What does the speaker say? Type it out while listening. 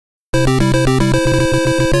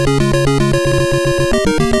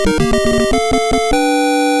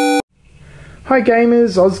Hi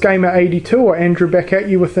gamers, OzGamer82 or Andrew back at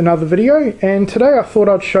you with another video, and today I thought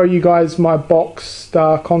I'd show you guys my boxed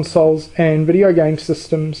consoles and video game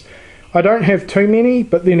systems. I don't have too many,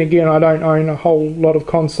 but then again I don't own a whole lot of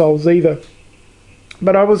consoles either.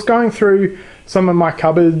 But I was going through some of my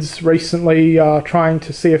cupboards recently, trying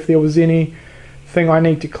to see if there was anything I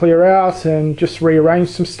need to clear out and just rearrange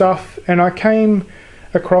some stuff, and I came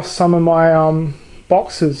across some of my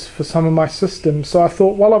boxes for some of my systems. So I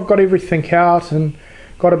thought, while I've got everything out and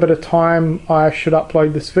got a bit of time, I should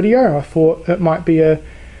upload this video. I thought it might be a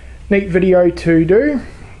neat video to do.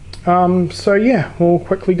 So yeah, we'll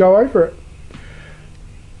quickly go over it.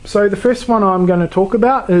 So the first one I'm going to talk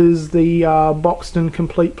about is the boxed and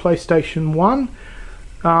complete PlayStation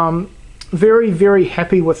 1. Very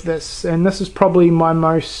happy with this, and this is probably my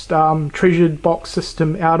most treasured box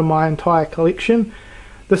system out of my entire collection.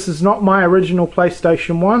 This is not my original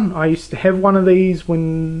PlayStation 1. I used to have one of these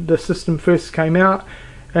when the system first came out,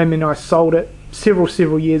 and then I sold it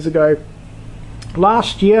several years ago.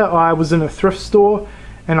 Last year I was in a thrift store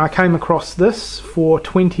and I came across this for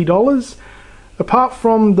 $20. Apart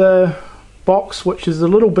from the box, which is a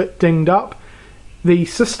little bit dinged up, the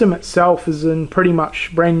system itself is in pretty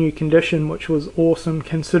much brand new condition, which was awesome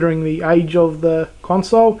considering the age of the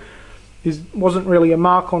console. There wasn't really a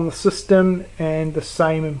mark on the system, and the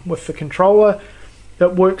same with the controller.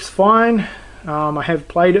 It works fine. I have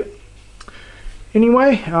played it.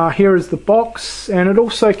 Anyway, here is the box, and it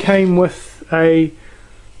also came with a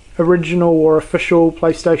original or official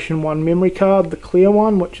PlayStation 1 memory card, the clear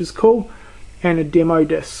one, which is cool, and a demo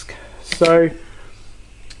disc. So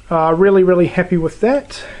really happy with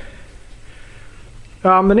that.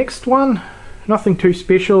 The next one, nothing too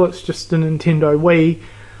special, it's just a Nintendo Wii.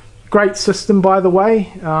 Great system, by the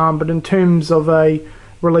way, but in terms of a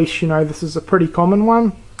release, you know, this is a pretty common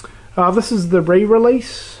one. This is the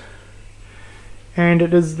re-release, and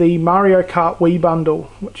it is the Mario Kart Wii bundle,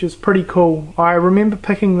 which is pretty cool. I remember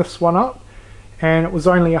picking this one up, and it was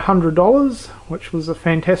only $100, which was a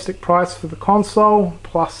fantastic price for the console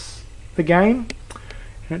plus the game.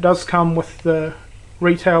 And it does come with the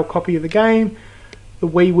retail copy of the game, the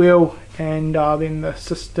Wii wheel, and then the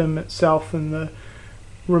system itself and the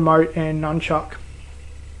remote and nunchuck.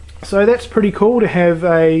 So that's pretty cool to have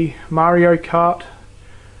a Mario Kart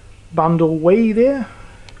bundle Wii there.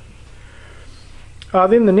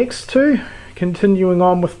 Then the next two, continuing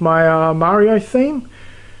on with my Mario theme,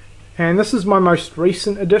 and this is my most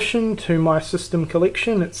recent addition to my system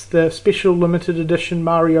collection. It's the special limited edition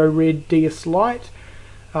Mario Red DS Lite.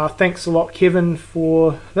 Thanks a lot, Kevin,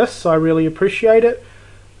 for this. I really appreciate it.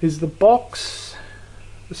 There's the box,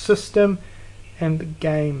 the system, and the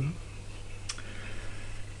game.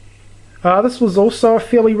 This was also a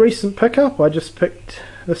fairly recent pickup. I just picked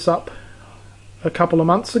this up a couple of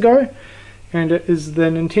months ago, and it is the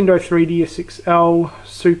Nintendo 3DS XL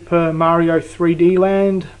Super Mario 3D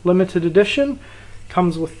Land limited edition.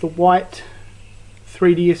 Comes with the white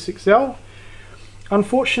 3DS XL.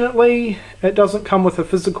 Unfortunately, it doesn't come with a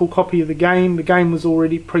physical copy of the game. The game was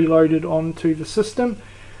already preloaded onto the system.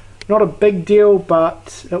 Not a big deal,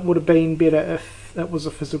 but it would have been better if it was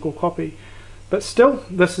a physical copy. But still,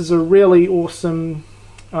 this is a really awesome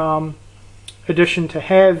addition to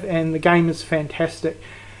have, and the game is fantastic.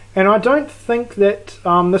 And I don't think that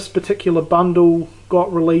this particular bundle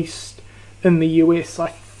got released in the US. I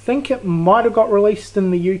think it might have got released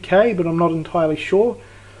in the UK, but I'm not entirely sure.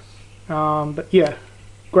 But yeah,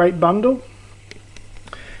 great bundle.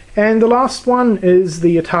 And the last one is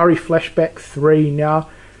the Atari Flashback 3. Now,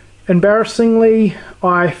 embarrassingly,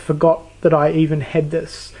 I forgot that I even had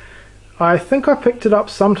this. I think I picked it up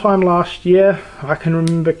sometime last year. I can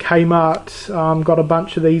remember Kmart got a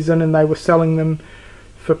bunch of these in, and they were selling them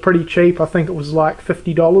for pretty cheap. I think it was like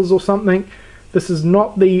 $50 or something. This is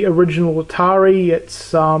not the original Atari.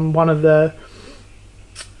 It's one of the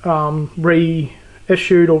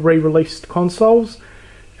reissued or re-released consoles.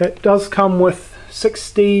 It does come with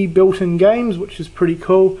 60 built-in games, which is pretty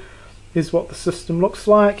cool. Is what the system looks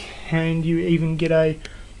like, and you even get a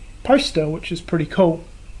poster, which is pretty cool.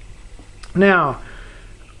 Now,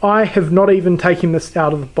 I have not even taken this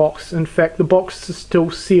out of the box. In fact, the box is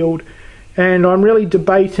still sealed, and I'm really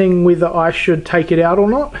debating whether I should take it out or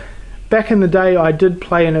not. Back in the day I did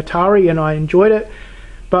play an Atari and I enjoyed it,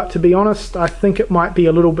 but to be honest, I think it might be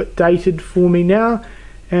a little bit dated for me now,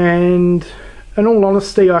 and in all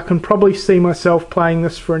honesty I can probably see myself playing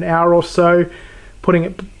this for an hour or so, putting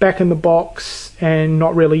it back in the box and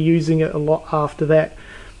not really using it a lot after that.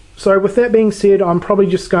 So with that being said, I'm probably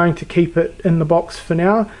just going to keep it in the box for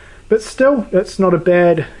now, but still, it's not a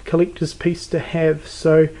bad collector's piece to have.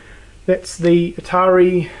 So that's the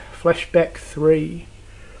Atari Flashback 3.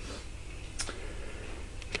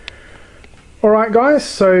 Alright guys,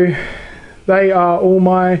 so they are all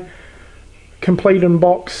my complete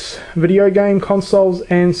in-box video game consoles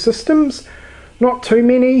and systems. Not too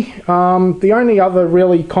many. The only other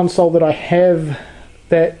really console that I have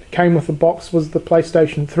that came with a box was the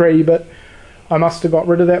PlayStation 3, but I must have got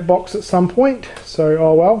rid of that box at some point, so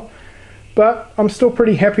oh well. But I'm still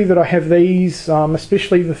pretty happy that I have these,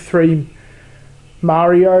 especially the 3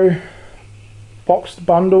 Mario boxed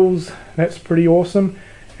bundles. That's pretty awesome.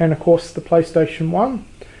 And of course the PlayStation 1.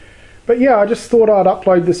 But yeah, I just thought I'd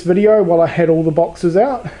upload this video while I had all the boxes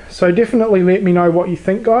out. So definitely let me know what you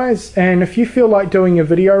think, guys. And if you feel like doing a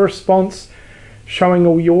video response showing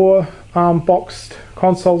all your boxed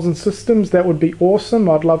consoles and systems, that would be awesome.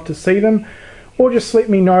 I'd love to see them. Or just let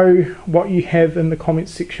me know what you have in the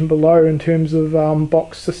comments section below in terms of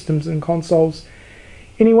boxed systems and consoles.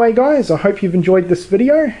 Anyway guys, I hope you've enjoyed this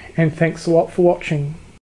video, and thanks a lot for watching.